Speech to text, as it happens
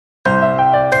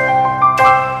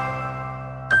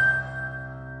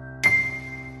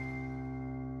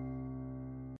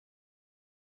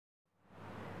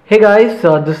Hey guys,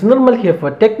 this is Nirmal here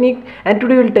for Technique, and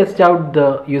today we'll test out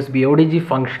the USB OTG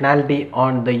functionality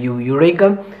on the Yu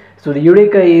Yureka. So the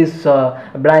Yureka is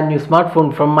a brand new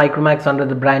smartphone from Micromax under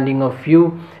the branding of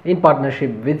Yu in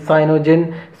partnership with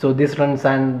Cyanogen. So this runs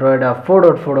Android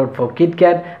 4.4.4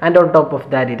 KitKat, and on top of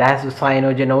that it has a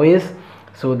Cyanogen OS.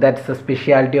 So that's the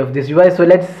specialty of this device. So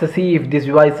let's see if this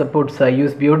device supports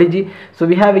USB OTG. So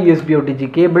we have a USB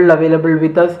OTG cable available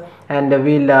with us, and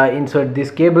we'll insert this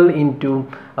cable into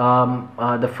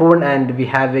the phone, and we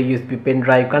have a USB pen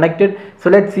drive connected. So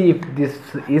let's see if this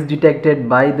is detected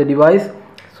by the device.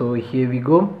 So here we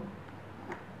go.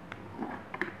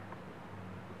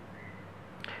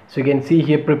 So you can see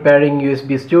here preparing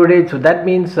USB storage. So that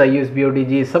means USB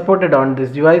OTG is supported on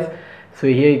this device. So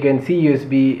here you can see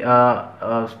USB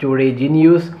storage in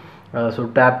use. So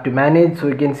tap to manage. So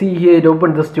you can see here it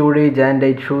opened the storage and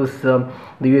it shows the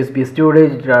USB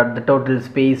storage, the total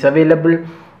space available,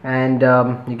 and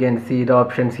you can see the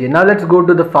options here. Now let's go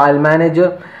to the file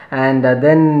manager, and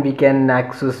then we can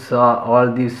access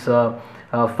all these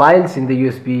files in the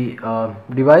USB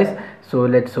device. So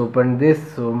let's open this.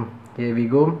 So here we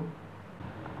go.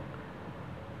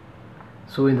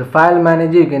 So in the file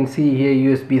manager you can see here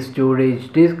USB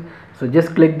storage disk. So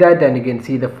just click that and you can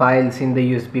see the files in the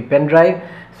USB pen drive.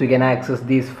 So you can access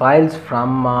these files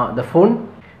from the phone.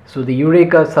 So the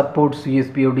Yureka supports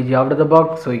USB OTG out of the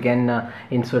box, so you can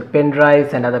insert pen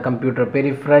drives and other computer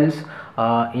peripherals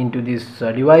into this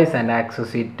device and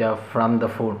access it from the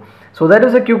phone. So that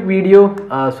was a quick video.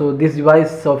 So this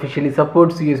device officially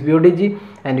supports USB OTG,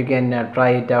 and you can try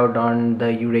it out on the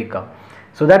Yureka.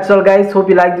 So that's all guys, hope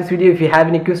you like this video. If you have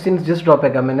any questions, just drop a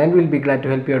comment and we'll be glad to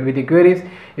help you out with your queries.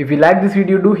 If you like this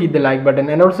video, do hit the like button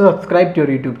and also subscribe to our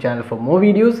YouTube channel for more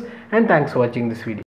videos, and thanks for watching this video.